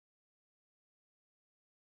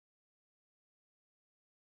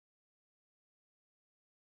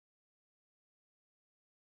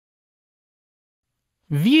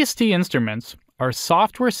VST Instruments are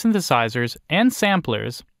software synthesizers and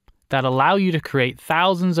samplers that allow you to create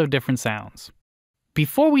thousands of different sounds.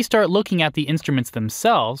 Before we start looking at the instruments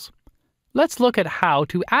themselves, let's look at how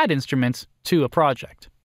to add instruments to a project.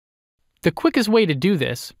 The quickest way to do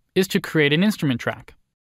this is to create an instrument track.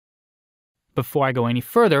 Before I go any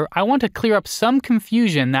further, I want to clear up some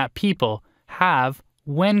confusion that people have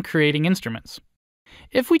when creating instruments.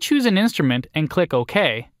 If we choose an instrument and click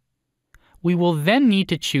OK, we will then need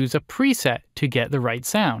to choose a preset to get the right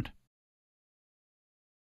sound.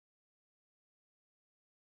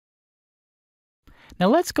 Now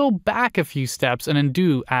let's go back a few steps and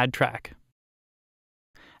undo Add Track.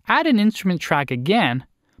 Add an instrument track again,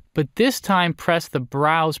 but this time press the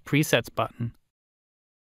Browse Presets button.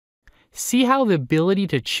 See how the ability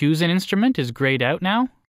to choose an instrument is grayed out now?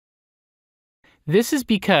 This is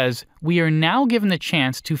because we are now given the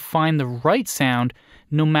chance to find the right sound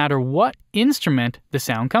no matter what instrument the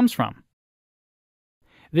sound comes from.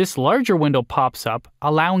 This larger window pops up,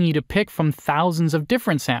 allowing you to pick from thousands of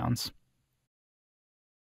different sounds.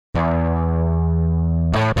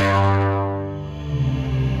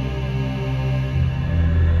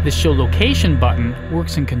 The Show Location button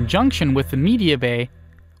works in conjunction with the Media Bay,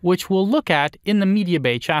 which we'll look at in the Media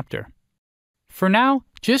Bay chapter. For now,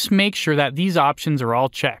 just make sure that these options are all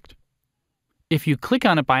checked. If you click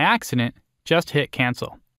on it by accident, just hit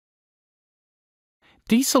Cancel.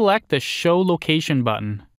 Deselect the Show Location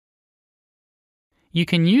button. You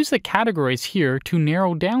can use the categories here to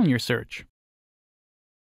narrow down your search.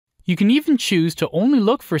 You can even choose to only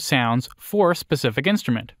look for sounds for a specific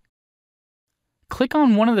instrument. Click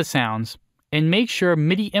on one of the sounds and make sure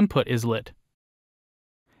MIDI input is lit.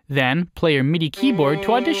 Then play your MIDI keyboard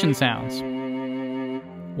to audition sounds.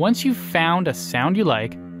 Once you've found a sound you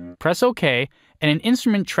like, press OK and an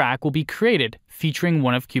instrument track will be created featuring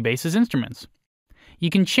one of Cubase's instruments. You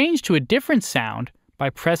can change to a different sound by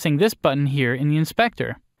pressing this button here in the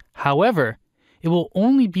inspector. However, it will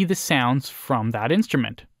only be the sounds from that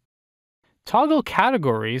instrument. Toggle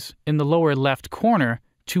Categories in the lower left corner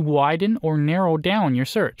to widen or narrow down your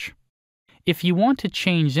search. If you want to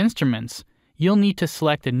change instruments, you'll need to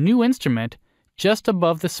select a new instrument just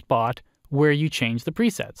above the spot where you change the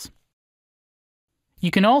presets. You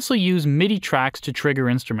can also use MIDI tracks to trigger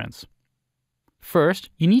instruments. First,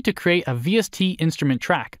 you need to create a VST instrument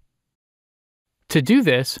track. To do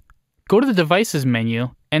this, go to the Devices menu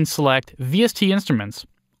and select VST Instruments,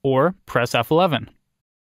 or press F11.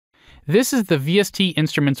 This is the VST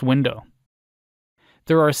Instruments window.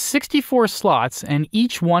 There are 64 slots and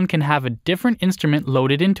each one can have a different instrument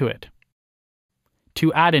loaded into it.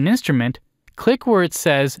 To add an instrument, click where it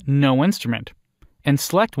says No Instrument and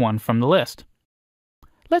select one from the list.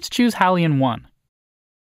 Let's choose Hallian 1.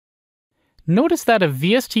 Notice that a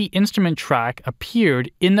VST instrument track appeared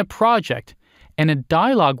in the project and a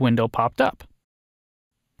dialog window popped up.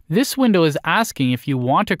 This window is asking if you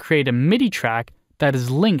want to create a MIDI track that is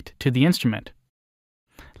linked to the instrument.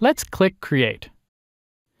 Let's click Create.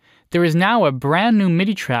 There is now a brand new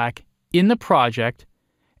MIDI track in the project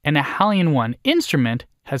and a Hallian 1 instrument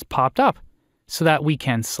has popped up so that we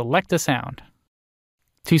can select a sound.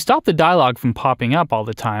 To stop the dialog from popping up all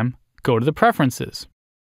the time, go to the Preferences.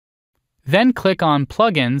 Then click on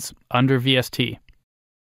Plugins under VST.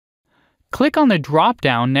 Click on the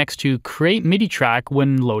drop-down next to Create MIDI Track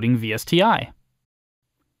when loading VSTi.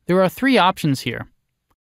 There are 3 options here.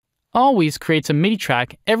 Always creates a MIDI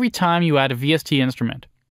track every time you add a VST instrument.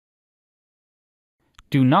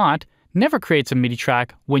 Do Not never creates a MIDI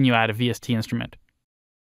track when you add a VST instrument.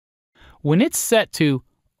 When it's set to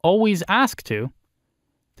Always Ask To,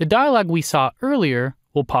 the dialog we saw earlier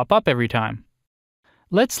will pop up every time.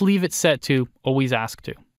 Let's leave it set to Always Ask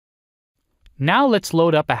To. Now let's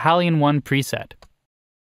load up a Hallian 1 preset.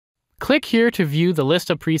 Click here to view the list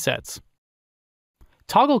of presets.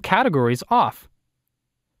 Toggle Categories off.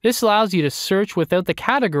 This allows you to search without the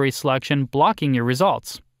category selection blocking your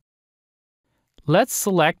results. Let's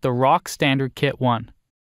select the Rock Standard Kit 1.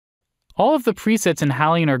 All of the presets in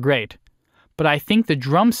Hallian are great, but I think the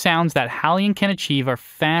drum sounds that Hallian can achieve are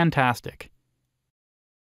fantastic.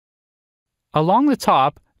 Along the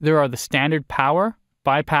top, there are the standard power,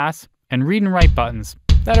 bypass, and read and write buttons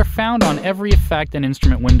that are found on every effect and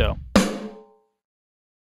instrument window.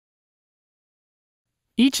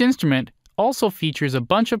 Each instrument also features a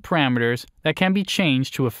bunch of parameters that can be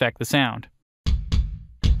changed to affect the sound.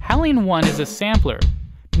 Hallian 1 is a sampler,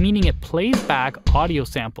 meaning it plays back audio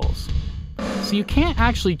samples. So you can't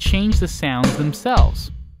actually change the sounds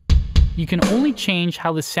themselves. You can only change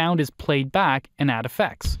how the sound is played back and add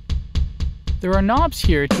effects. There are knobs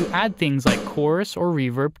here to add things like chorus or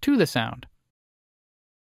reverb to the sound.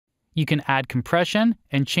 You can add compression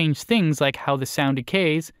and change things like how the sound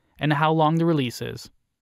decays and how long the release is.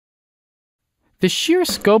 The sheer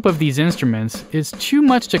scope of these instruments is too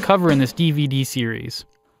much to cover in this DVD series.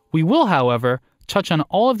 We will, however, touch on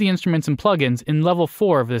all of the instruments and plugins in Level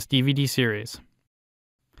 4 of this DVD series.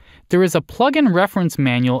 There is a plugin reference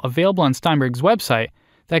manual available on Steinberg's website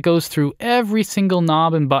that goes through every single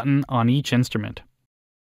knob and button on each instrument.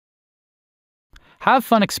 Have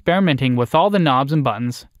fun experimenting with all the knobs and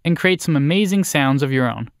buttons and create some amazing sounds of your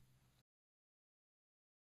own.